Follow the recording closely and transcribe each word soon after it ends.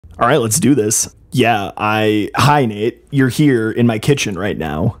All right, let's do this. Yeah, hi Nate, you're here in my kitchen right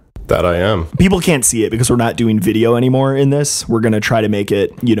now. That I am. People can't see it because we're not doing video anymore in this. We're going to try to make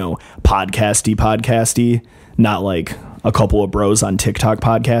it, podcasty, not like a couple of bros on TikTok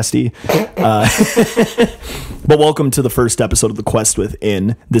podcasty. But welcome to the first episode of The Quest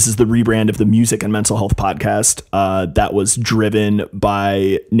Within. This is the rebrand of the music and mental health podcast that was driven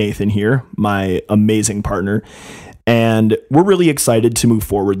by Nathan here, my amazing partner. And we're really excited to move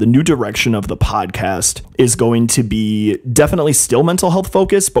forward. The new direction of the podcast is going to be definitely still mental health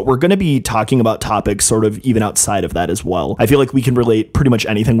focused, but we're going to be talking about topics sort of even outside of that as well. I feel like we can relate pretty much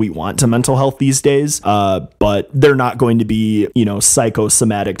anything we want to mental health these days, but they're not going to be,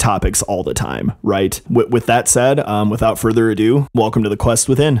 psychosomatic topics all the time, right? With that said, without further ado, welcome to The Quest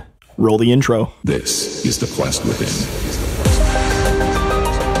Within. Roll the intro. This is The Quest Within.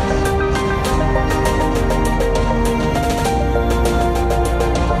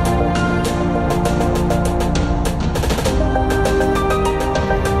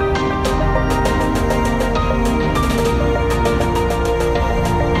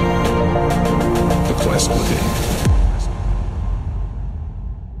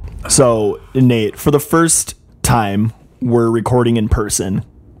 So, Nate, for the first time, we're recording in person,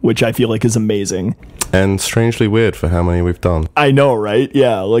 which I feel like is amazing. And strangely weird for how many we've done. I know, right?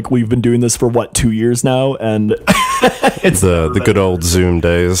 Yeah, like we've been doing this for, 2 years now? And it's the good old Zoom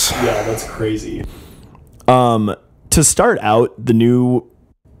days. Yeah, that's crazy. To start out, the new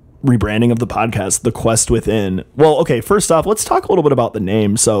rebranding of the podcast, The Quest Within. Well, okay, first off, let's talk a little bit about the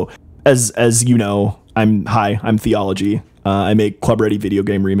name. So, as you know, I'm Theology. I make club ready video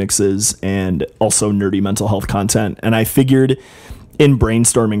game remixes and also nerdy mental health content. And I figured in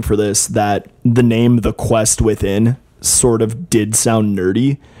brainstorming for this that the name The Quest Within sort of did sound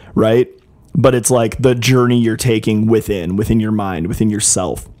nerdy, right? But it's like the journey you're taking within your mind, within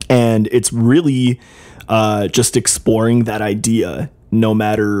yourself. And it's really just exploring that idea. No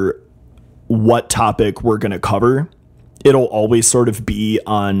matter what topic we're going to cover, it'll always sort of be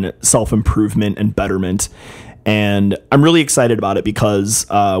on self-improvement and betterment. And I'm really excited about it because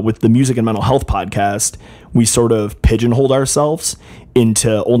with the music and mental health podcast, we sort of pigeonholed ourselves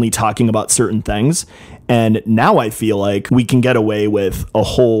into only talking about certain things. And now I feel like we can get away with a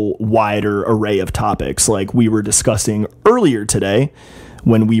whole wider array of topics like we were discussing earlier today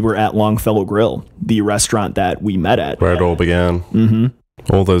when we were at Longfellow Grill, the restaurant that we met at. Where it all began.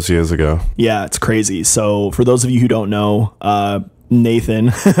 Mm-hmm. All those years ago. Yeah, it's crazy. So for those of you who don't know,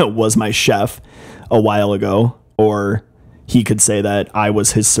 Nathan was my chef a while ago, or he could say that I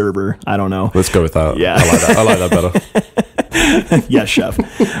was his server. I don't know. Let's go with that. Yeah. I like that better. Yes, chef.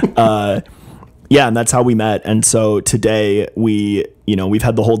 Yeah, and that's how we met. And so today we've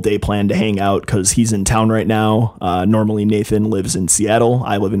had the whole day planned to hang out because he's in town right now. Normally Nathan lives in Seattle.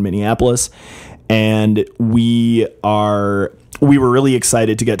 I live in Minneapolis. And we were really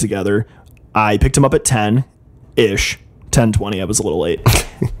excited to get together. I picked him up at 10-ish. 10:20. I was a little late.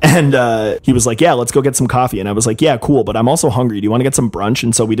 And he was like, yeah, let's go get some coffee. And I was like, yeah, cool, but I'm also hungry. Do you want to get some brunch?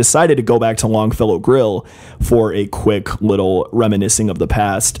 And so we decided to go back to Longfellow Grill for a quick little reminiscing of the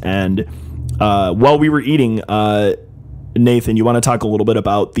past. And while we were eating, Nathan, you want to talk a little bit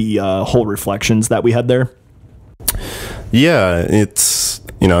about the whole reflections that we had there? Yeah, it's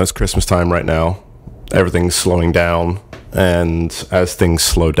Christmas time right now. Everything's slowing down. And as things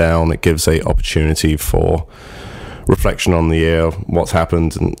slow down, it gives a opportunity for reflection on the year, what's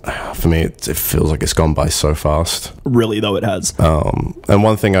happened, and for me it feels like it's gone by so fast. Really, though, it has. And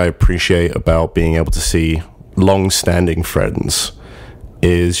one thing I appreciate about being able to see long-standing friends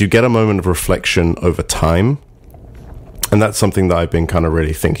is you get a moment of reflection over time, and that's something that I've been kind of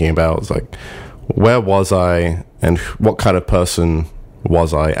really thinking about. It's like, where was I and what kind of person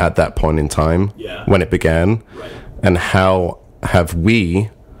was I at that point in time when it began, right? And how have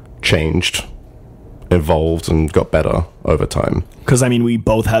we changed, evolved, and got better over time? Because we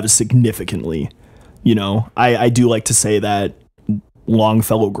both have significantly. I do like to say that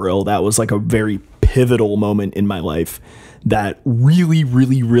Longfellow Grill, that was like a very pivotal moment in my life that really,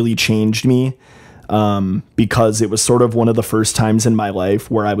 really, really changed me, because it was sort of one of the first times in my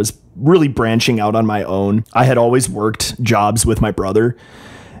life where I was really branching out on my own. I had always worked jobs with my brother,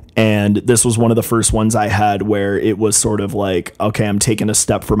 and this was one of the first ones I had where it was sort of like, okay, I'm taking a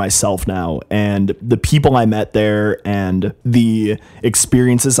step for myself now. And the people I met there and the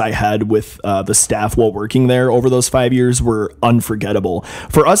experiences I had with the staff while working there over those 5 years were unforgettable.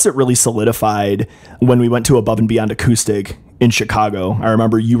 For us, it really solidified when we went to Above and Beyond Acoustic in Chicago. I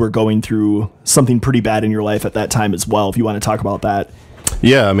remember you were going through something pretty bad in your life at that time as well, if you want to talk about that.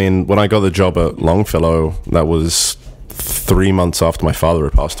 Yeah, when I got the job at Longfellow, that was 3 months after my father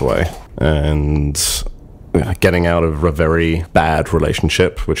had passed away, and getting out of a very bad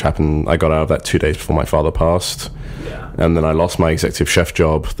relationship, which happened. I got out of that 2 days before my father passed. Yeah. And then I lost my executive chef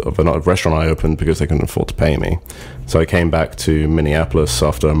job of a restaurant I opened because they couldn't afford to pay me. So I came back to Minneapolis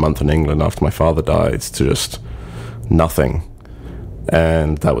after a month in England after my father died to just nothing.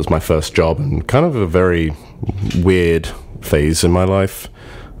 And that was my first job and kind of a very weird phase in my life.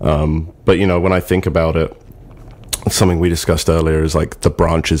 But, you know, when I think about it, something we discussed earlier is like the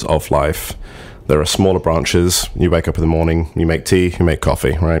branches of life. There are smaller branches. You wake up in the morning, you make tea, you make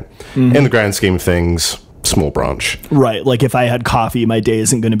coffee, right? Mm-hmm. In the grand scheme of things, small branch. Right. Like if I had coffee, my day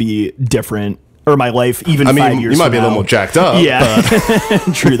isn't going to be different, or my life, even 5 years from now. You might be a little more jacked up. Yeah,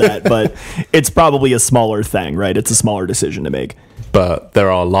 true that. But it's probably a smaller thing, right? It's a smaller decision to make. But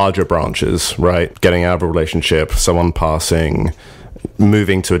there are larger branches, right? Getting out of a relationship, someone passing,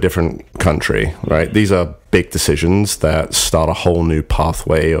 moving to a different country, right? These are big decisions that start a whole new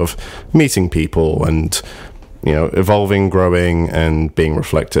pathway of meeting people and, you know, evolving, growing, and being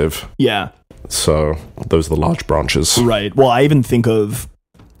reflective. Yeah. So those are the large branches. Right. Well, I even think of,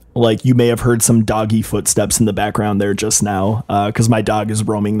 like, you may have heard some doggy footsteps in the background there just now, because my dog is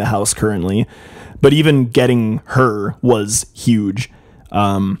roaming the house currently. But even getting her was huge.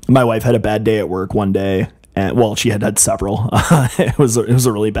 My wife had a bad day at work one day. And, well, she had several. It was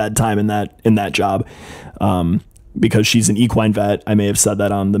a really bad time in that job, because she's an equine vet. I may have said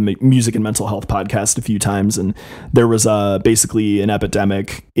that on the Music and Mental Health podcast a few times, and there was basically an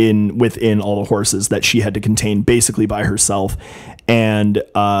epidemic within all the horses that she had to contain basically by herself. And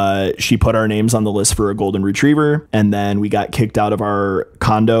she put our names on the list for a golden retriever, and then we got kicked out of our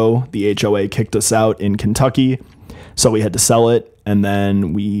condo. The HOA kicked us out in Kentucky, so we had to sell it, and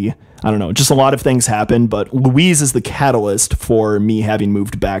then I don't know, just a lot of things happened, but Louise is the catalyst for me having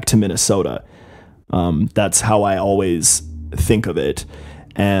moved back to Minnesota. That's how I always think of it,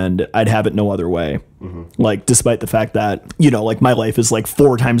 and I'd have it no other way. Mm-hmm. Like, despite the fact that, you know, like my life is like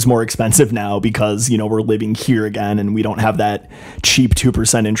 4 times more expensive now because, you know, we're living here again and we don't have that cheap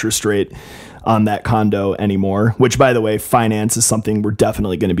 2% interest rate on that condo anymore, which, by the way, finance is something we're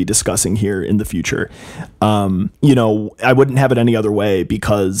definitely going to be discussing here in the future. You know, I wouldn't have it any other way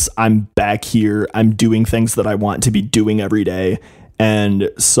because I'm back here. I'm doing things that I want to be doing every day. And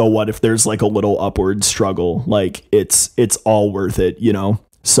so what if there's like a little upward struggle? Like it's all worth it, you know?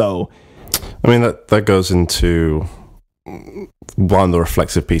 So, I mean, that goes into one of the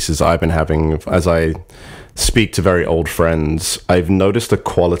reflexive pieces I've been having as I speak to very old friends. I've noticed a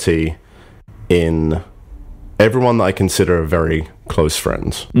quality in everyone that I consider very close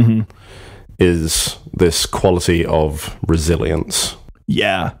friends, mm-hmm. is this quality of resilience.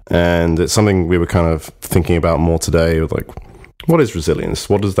 Yeah. And it's something we were kind of thinking about more today, like, what is resilience?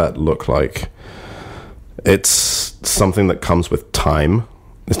 What does that look like? It's something that comes with time.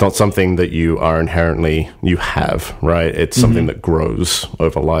 It's not something that you have, right? It's something that grows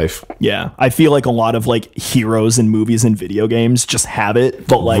over life. Yeah. I feel like a lot of like heroes in movies and video games just have it,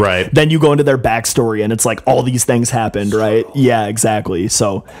 but like then you go into their backstory and it's like all these things happened, right? Yeah, exactly.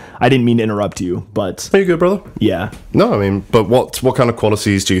 So I didn't mean to interrupt you, but are you good, brother? Yeah. No, I mean, but what kind of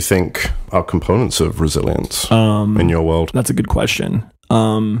qualities do you think are components of resilience in your world? That's a good question.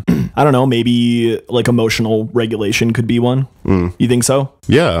 I don't know, maybe like emotional regulation could be one. You think so?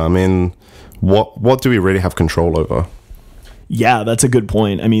 Yeah, I mean, what do we really have control over? Yeah, that's a good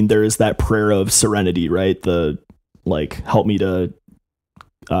point. I mean, there is that prayer of serenity, right? The like, help me to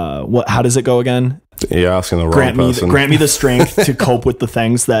how does it go again? You're asking the wrong person. Grant me the strength to cope with the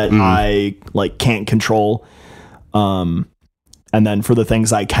things that I like can't control. And then for the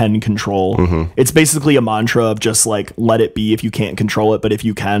things I can control, it's basically a mantra of just like, let it be if you can't control it. But if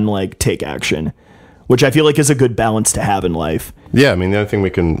you can, like, take action, which I feel like is a good balance to have in life. Yeah. I mean, the only thing we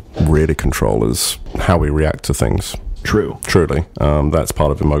can really control is how we react to things. True. Truly. That's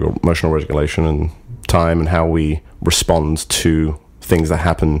part of emotional regulation and time and how we respond to things that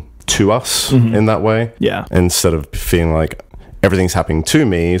happen to us in that way. Yeah. Instead of feeling like everything's happening to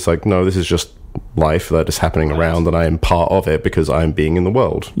me, it's like, no, this is just life that is happening around and I am part of it because I'm being in the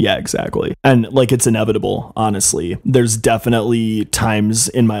world. Yeah, exactly. And like, it's inevitable, honestly. There's definitely times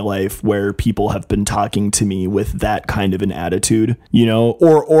in my life where people have been talking to me with that kind of an attitude, you know,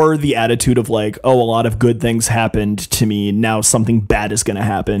 or the attitude of like, oh, a lot of good things happened to me, now something bad is going to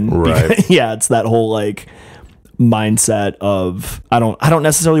happen. Right. Yeah, it's that whole like mindset of, I don't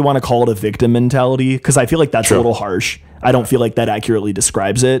necessarily want to call it a victim mentality because I feel like that's a little harsh. I don't feel like that accurately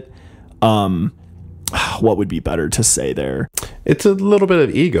describes it. What would be better to say there? It's a little bit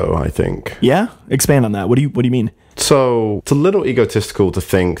of ego, I think. Yeah? Expand on that. What do you mean? So it's a little egotistical to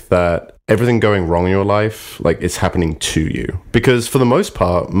think that everything going wrong in your life, like it's happening to you. Because for the most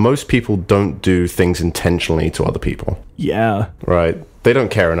part, most people don't do things intentionally to other people. Yeah. Right? They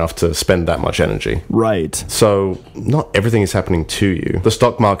don't care enough to spend that much energy. Right. So not everything is happening to you. The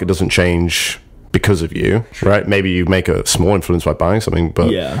stock market doesn't change because of you, right? Maybe you make a small influence by buying something,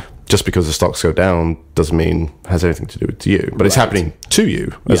 but just because the stocks go down doesn't mean it has anything to do with you. But it's happening to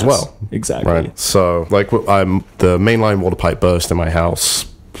you as well. Exactly. Right? So like the mainline water pipe burst in my house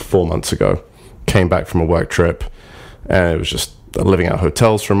 4 months ago. Came back from a work trip, and it was just living out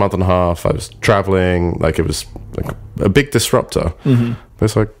hotels for a month and a half. I was traveling, like it was like a big disruptor. But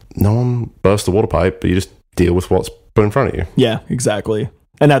it's like, no one burst the water pipe, but you just deal with what's put in front of you. Yeah, exactly.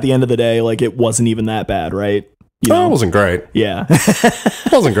 And at the end of the day, like it wasn't even that bad, right? You know? It wasn't great. Yeah.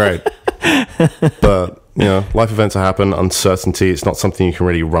 It wasn't great. But, you know, life events happen. Uncertainty, it's not something you can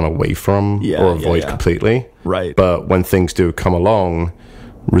really run away from or avoid completely. Right. But when things do come along,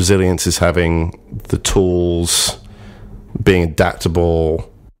 resilience is having the tools, being adaptable,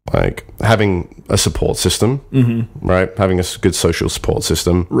 like having a support system, right? Having a good social support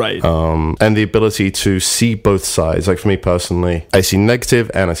system, right? And the ability to see both sides. Like for me personally, I see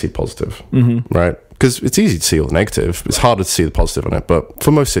negative and I see positive, right? Because it's easy to see all the negative. It's harder to see the positive in it. But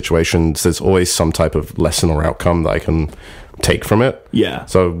for most situations, there's always some type of lesson or outcome that I can take from it. Yeah.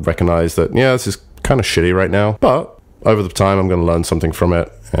 So recognize that, yeah, this is kind of shitty right now, but over the time, I'm going to learn something from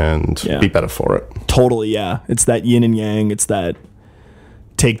it and be better for it. Totally, yeah. It's that yin and yang. It's that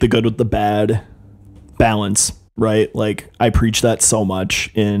take the good with the bad balance, right? Like, I preach that so much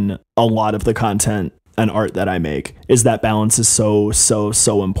in a lot of the content and art that I make, is that balance is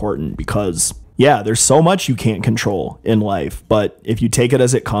so important because, yeah, there's so much you can't control in life. But if you take it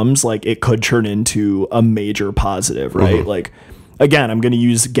as it comes, like, it could turn into a major positive, right? Like, again, I'm going to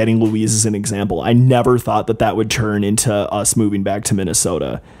use getting Louise as an example. I never thought that would turn into us moving back to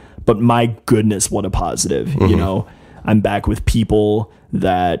Minnesota, but my goodness, what a positive. You know, I'm back with people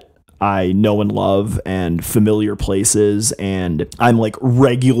that I know and love and familiar places, and I'm like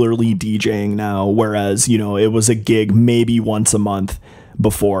regularly DJing now, whereas, you know, it was a gig maybe once a month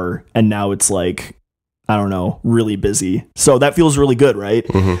before, and now it's like, I don't know, really busy. So that feels really good, right?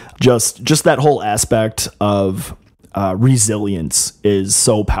 Just that whole aspect of resilience is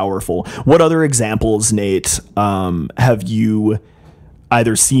so powerful. What other examples, Nate, have you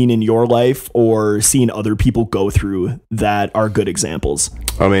either seen in your life or seen other people go through that are good examples?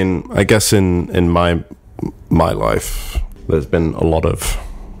 I mean, I guess in my life, there's been a lot of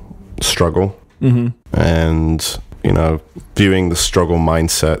struggle, and, you know, viewing the struggle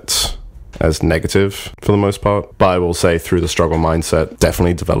mindset as negative for the most part. But I will say through the struggle mindset,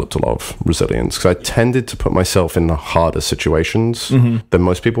 definitely developed a lot of resilience because I tended to put myself in harder situations than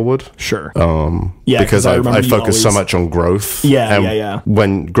most people would. Sure. Because I focus so much on growth. Yeah.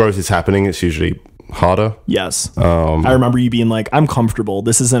 When growth is happening, it's usually harder. Yes. I remember you being like, I'm comfortable.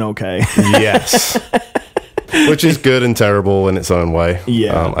 This isn't okay. Yes. Which is good and terrible in its own way.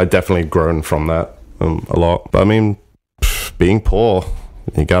 Yeah. I've definitely grown from that a lot. But I mean, being poor,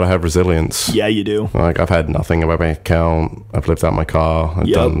 you gotta have resilience. Yeah, you do. Like, I've had nothing in my bank account. I've lived out my car. I've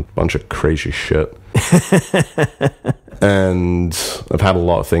done a bunch of crazy shit. And I've had a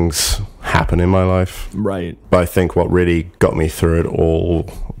lot of things happen in my life. Right. But I think what really got me through it all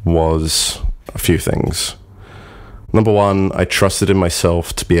was a few things. Number one, I trusted in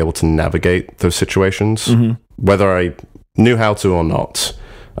myself to be able to navigate those situations. Whether I knew how to or not.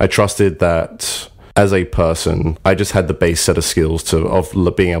 I trusted that as a person, I just had the base set of skills of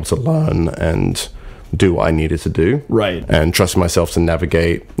being able to learn and do what I needed to do. Right. And trusting myself to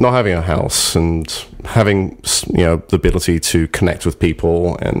navigate not having a house and having, you know, the ability to connect with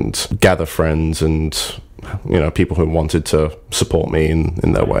people and gather friends and, you know, people who wanted to support me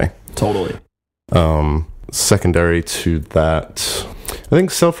in their way. Totally. Secondary to that, I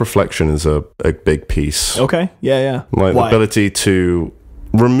think self-reflection is a big piece. Okay. Yeah. Like Why? the ability to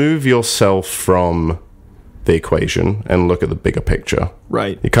remove yourself from the equation and look at the bigger picture.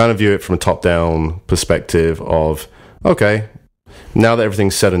 Right. You kind of view it from a top-down perspective of, okay, now that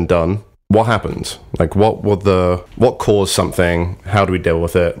everything's said and done, what happened? Like, what caused something? How do we deal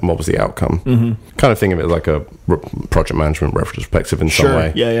with it? And what was the outcome? Kind of think of it like a project management retrospective in some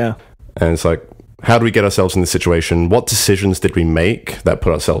way. Yeah. And it's like, how do we get ourselves in this situation? What decisions did we make that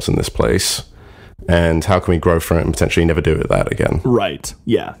put ourselves in this place? And how can we grow from it and potentially never do that again? Right.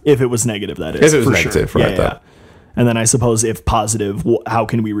 Yeah. If it was negative, that is. If it was negative, sure. right. Yeah. And then I suppose if positive, how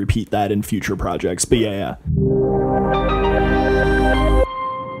can we repeat that in future projects? But yeah.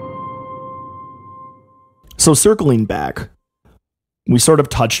 So circling back, we sort of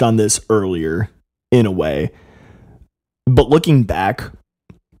touched on this earlier in a way, but looking back,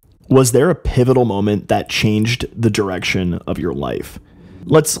 Was there a pivotal moment that changed the direction of your life?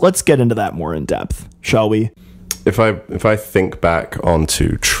 Let's get into that more in depth, shall we? If I think back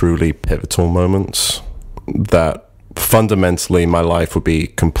onto truly pivotal moments, that fundamentally my life would be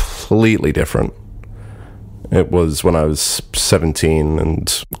completely different. It was when I was 17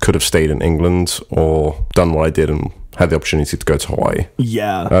 and could have stayed in England or done what I did and had the opportunity to go to Hawaii.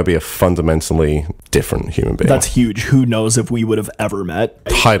 Yeah. I'd be a fundamentally different human being. That's huge. Who knows if we would have ever met?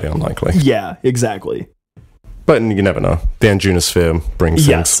 Highly unlikely. Yeah, exactly. But you never know. The Anjunasphere brings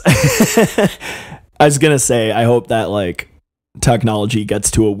things. Yes. I was going to say, I hope that like technology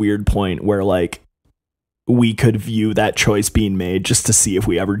gets to a weird point where like we could view that choice being made just to see if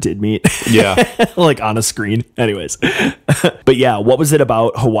we ever did meet. Yeah. Like on a screen. Anyways. But yeah, what was it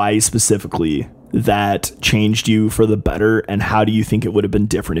about Hawaii specifically that changed you for the better? And how do you think it would have been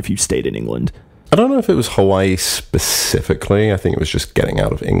different if you stayed in England? I don't know if it was Hawaii specifically. I think it was just getting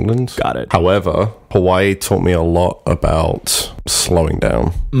out of England. Got it. However, Hawaii taught me a lot about slowing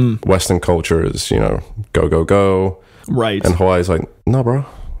down. Western culture is, go, go, go. Right. And Hawaii's like, no, bro,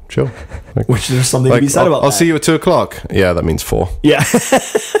 chill. Like, which there's something to be said about that. I'll see you at 2:00. Yeah, that means 4. Yeah.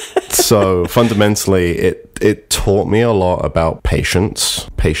 So fundamentally, it taught me a lot about patience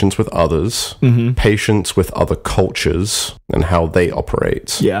with others, patience with other cultures and how they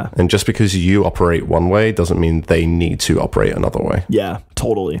operate. Yeah. And just because you operate one way doesn't mean they need to operate another way. Yeah,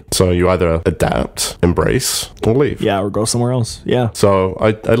 totally. So you either adapt, embrace, or leave. Yeah, or go somewhere else. Yeah. So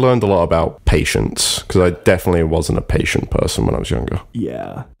I learned a lot about patience because I definitely wasn't a patient person when I was younger.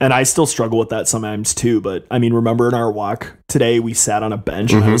 Yeah. And I still struggle with that sometimes too. But I mean, remember in our walk today, we sat on a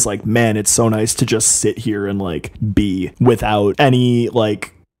bench and I was like, man, it's so nice to just sit here and like be without any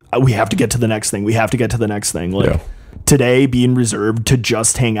like, we have to get to the next thing. We have to get to the next thing. Like today being reserved to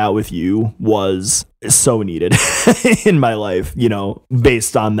just hang out with you was so needed in my life,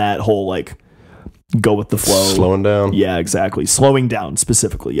 based on that whole like go with the flow. Slowing down. Yeah, exactly. Slowing down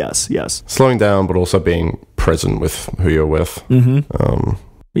specifically. Yes. Slowing down, but also being present with who you're with.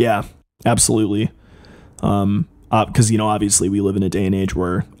 Yeah, absolutely. Because, obviously we live in a day and age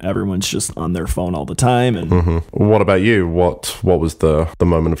where everyone's just on their phone all the time. And What about you? What was the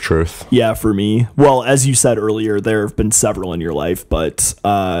moment of truth? Yeah, for me, well, as you said earlier, there have been several in your life, but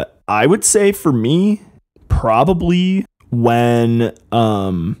I would say for me, probably when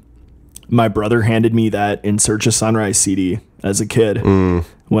my brother handed me that In Search of Sunrise CD as a kid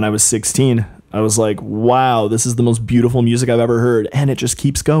when I was 16. I was like, wow, this is the most beautiful music I've ever heard. And it just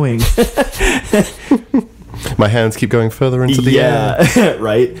keeps going. My hands keep going further into the air.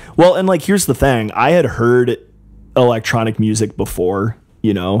 Right. Well, and like, here's the thing. I had heard electronic music before,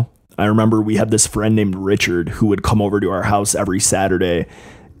 I remember we had this friend named Richard who would come over to our house every Saturday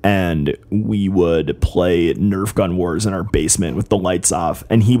and we would play Nerf Gun Wars in our basement with the lights off.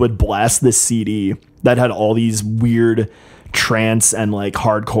 And he would blast this CD that had all these weird trance and like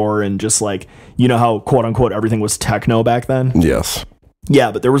hardcore and just like, how quote unquote everything was techno back then. Yes.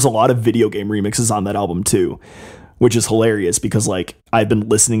 Yeah, but there was a lot of video game remixes on that album too, which is hilarious because like I've been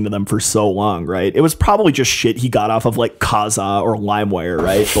listening to them for so long, right? It was probably just shit he got off of like Kazaa or LimeWire,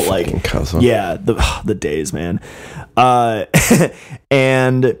 right? But like, Kazaa. Yeah, the days, man.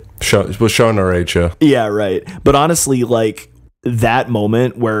 And we're showing our age here. Yeah, right. But honestly, like that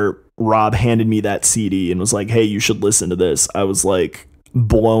moment where Rob handed me that CD and was like, "Hey, you should listen to this," I was like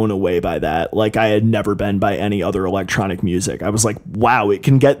blown away by that. Like I had never been by any other electronic music. I was like, wow, it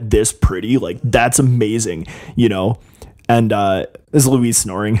can get this pretty. Like that's amazing, And is Louise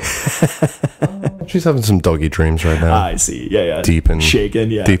snoring? She's having some doggy dreams right now. I see. Yeah. Deep in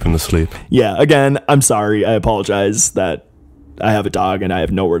the sleep. Yeah. Again, I'm sorry. I apologize that I have a dog and I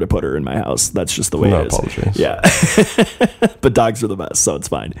have nowhere to put her in my house. That's just the way it is. Apologies. Yeah. But dogs are the best, so it's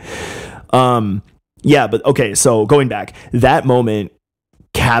fine. Yeah, but okay, so going back, that moment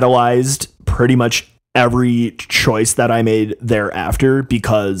catalyzed pretty much every choice that I made thereafter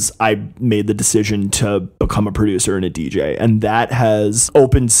because I made the decision to become a producer and a DJ. And that has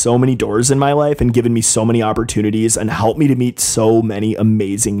opened so many doors in my life and given me so many opportunities and helped me to meet so many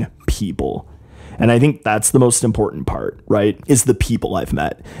amazing people. And I think that's the most important part, right? Is the people I've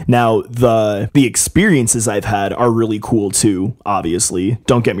met. Now, the experiences I've had are really cool too, obviously.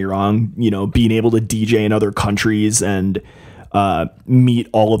 Don't get me wrong, being able to DJ in other countries and meet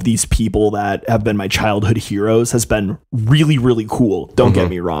all of these people that have been my childhood heroes has been really, really cool. Don't get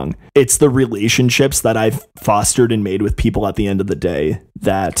me wrong. It's the relationships that I've fostered and made with people at the end of the day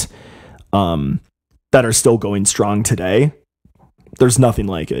that are still going strong today. There's nothing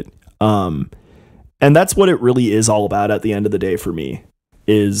like it. And that's what it really is all about at the end of the day for me,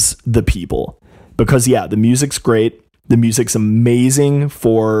 is the people. Because, yeah, the music's great. The music's amazing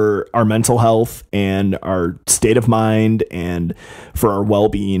for our mental health and our state of mind and for our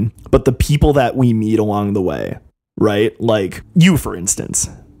well-being. But the people that we meet along the way, right? Like you, for instance.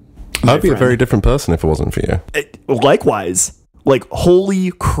 I'd be a very different person if it wasn't for you. Likewise. Like,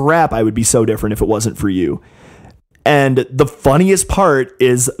 holy crap, I would be so different if it wasn't for you. And the funniest part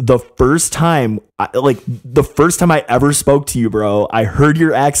is the first time I ever spoke to you, bro, I heard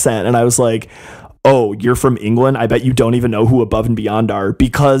your accent and I was like, oh, you're from England? I bet you don't even know who Above and Beyond are,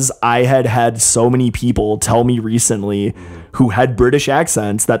 because I had so many people tell me recently who had British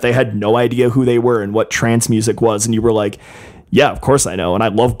accents that they had no idea who they were and what trance music was. And you were like, yeah, of course I know. And I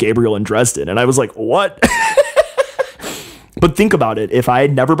love Gabriel and Dresden. And I was like, what? But think about it. If I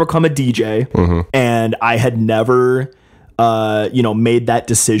had never become a DJ and I had never, made that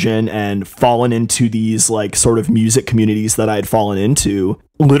decision and fallen into these like sort of music communities that I had fallen into,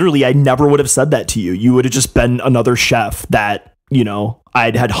 literally, I never would have said that to you. You would have just been another chef that,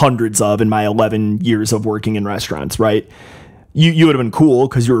 I'd had hundreds of in my 11 years of working in restaurants, right? You would have been cool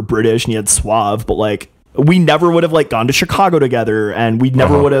because you were British and you had suave, but like, we never would have like gone to Chicago together, and we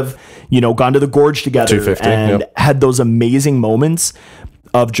never would have, gone to the Gorge together and had those amazing moments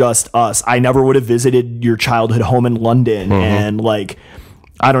of just us. I never would have visited your childhood home in London and like,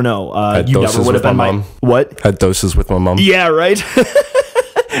 I don't know. You never would have been my what? Had doses with my mom. Yeah, right.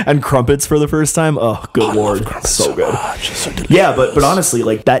 And crumpets for the first time. Oh, good Lord. So good. So yeah, but honestly,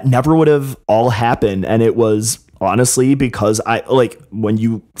 like that never would have all happened. And it was honestly because when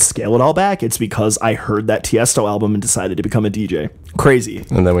you scale it all back, it's because I heard that Tiesto album and decided to become a DJ. Crazy.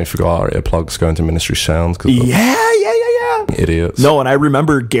 And then we forgot our earplugs going to Ministry Sounds. Yeah. Idiots. No, and I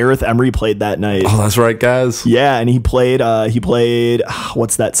remember Gareth Emery played that night. Oh, that's right, guys. Yeah, and he played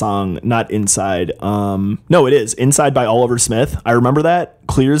what's that song? Not Inside. No, it is Inside by Oliver Smith. I remember that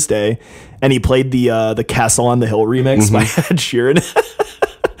clear as day. And he played the Castle on the Hill remix by Ed Sheeran.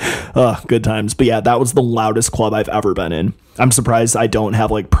 Oh, good times. But yeah, that was the loudest club I've ever been in. I'm surprised I don't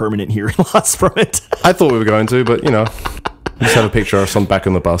have like permanent hearing loss from it. I thought we were going to, but just have a picture of some back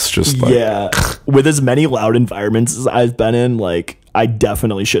on the bus. Just like, yeah, with as many loud environments as I've been in, like I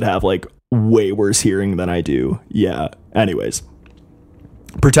definitely should have like way worse hearing than I do. Yeah. Anyways,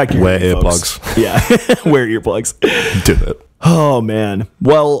 protect your earplugs. Yeah, wear earplugs. Do it. Oh man.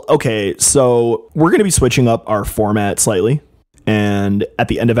 Well, okay. So we're gonna be switching up our format slightly, and at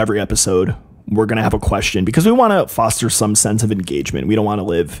the end of every episode, we're going to have a question because we want to foster some sense of engagement. We don't want to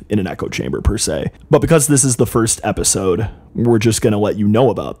live in an echo chamber per se. But because this is the first episode, we're just going to let you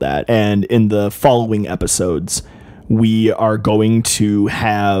know about that. And in the following episodes, we are going to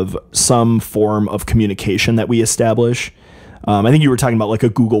have some form of communication that we establish. I think you were talking about like a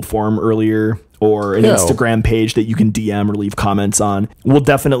Google form earlier, or an Instagram page that you can DM or leave comments on. We'll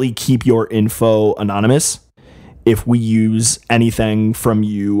definitely keep your info anonymous if we use anything from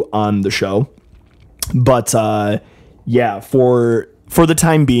you on the show. But yeah, for the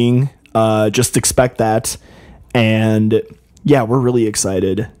time being, just expect that. And yeah, we're really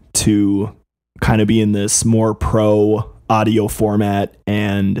excited to kind of be in this more pro audio format.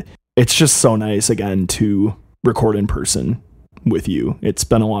 And it's just so nice again to record in person with you. It's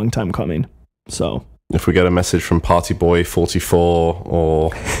been a long time coming. So if we get a message from Party Boy 44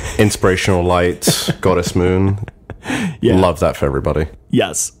 or Inspirational Light, Goddess Moon, love that for everybody.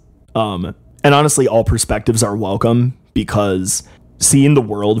 Yes. And honestly, all perspectives are welcome because seeing the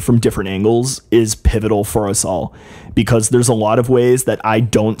world from different angles is pivotal for us all, because there's a lot of ways that I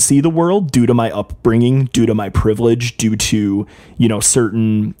don't see the world due to my upbringing, due to my privilege, due to,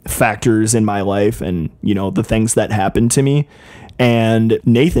 certain factors in my life and, the things that happened to me. And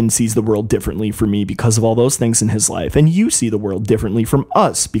Nathan sees the world differently from me because of all those things in his life. And you see the world differently from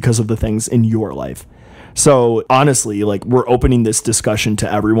us because of the things in your life. So honestly, like we're opening this discussion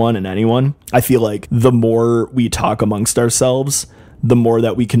to everyone and anyone. I feel like the more we talk amongst ourselves, the more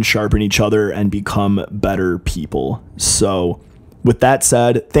that we can sharpen each other and become better people. So with that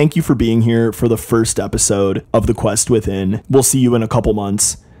said, thank you for being here for the first episode of The Quest Within. We'll see you in a couple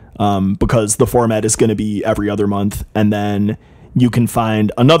months because the format is going to be every other month. And then you can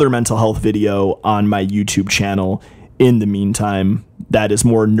find another mental health video on my YouTube channel in the meantime that is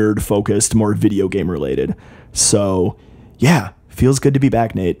more nerd focused, more video game related. So yeah, feels good to be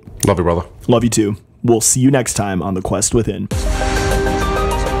back, Nate. Love you, brother. Love you too. We'll see you next time on The Quest Within.